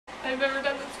I've never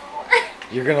done this before.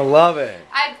 You're gonna love it.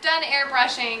 I've done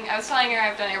airbrushing. I was telling her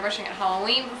I've done airbrushing at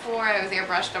Halloween before. I was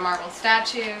airbrushed a marble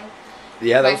statue.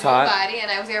 Yeah, that was hot. My whole body,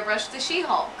 and I was airbrushed the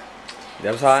She-Hulk.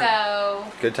 That was hot. So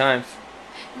good times.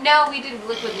 no, we did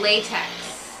liquid latex.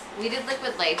 We did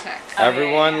liquid latex.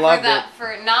 Everyone loved it.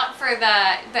 Not for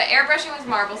the airbrushing was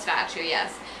marble statue.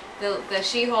 Yes, the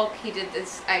She-Hulk. He did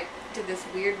this. I did this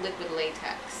weird liquid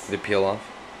latex. Did it peel off?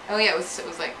 Oh yeah, it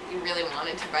was like you really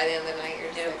wanted to by the end of the night.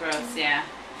 You're just like, gross. Yeah.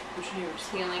 I'm sure you were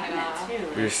peeling it off.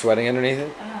 Were you sweating underneath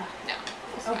it? No.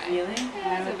 Oh really?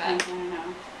 Yeah, it I don't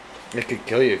know. It could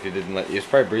kill you if you didn't let. It's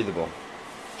probably breathable.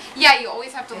 Yeah, you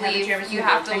always have to leave. You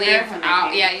have to leave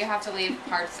out. Yeah, you have to leave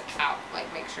parts out.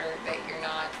 Like make sure that you're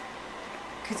not,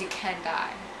 because you can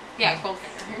die. Yeah,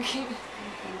 Goldfinger.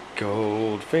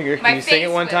 Goldfinger. Can you sing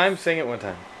it one time? Sing it one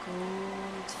time.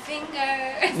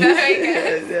 Goldfinger. Is that how it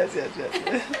goes? Yes.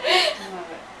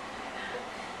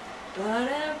 I love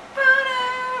it.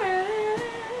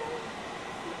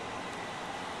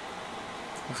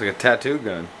 Looks like a tattoo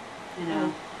gun. I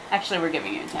know. Actually, we're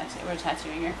giving you a tattoo. We're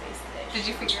tattooing your face today. Did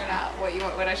you figure it out?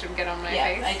 What I should get on my face?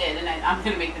 Yeah, I did, and I'm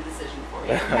gonna make the decision for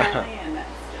you apparently, and that's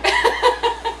just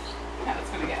how it's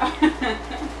gonna go.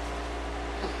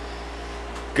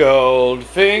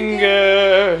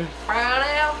 Goldfinger.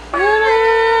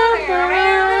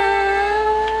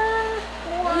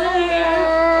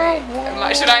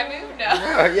 Should I move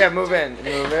now? Yeah, move in.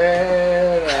 Move in.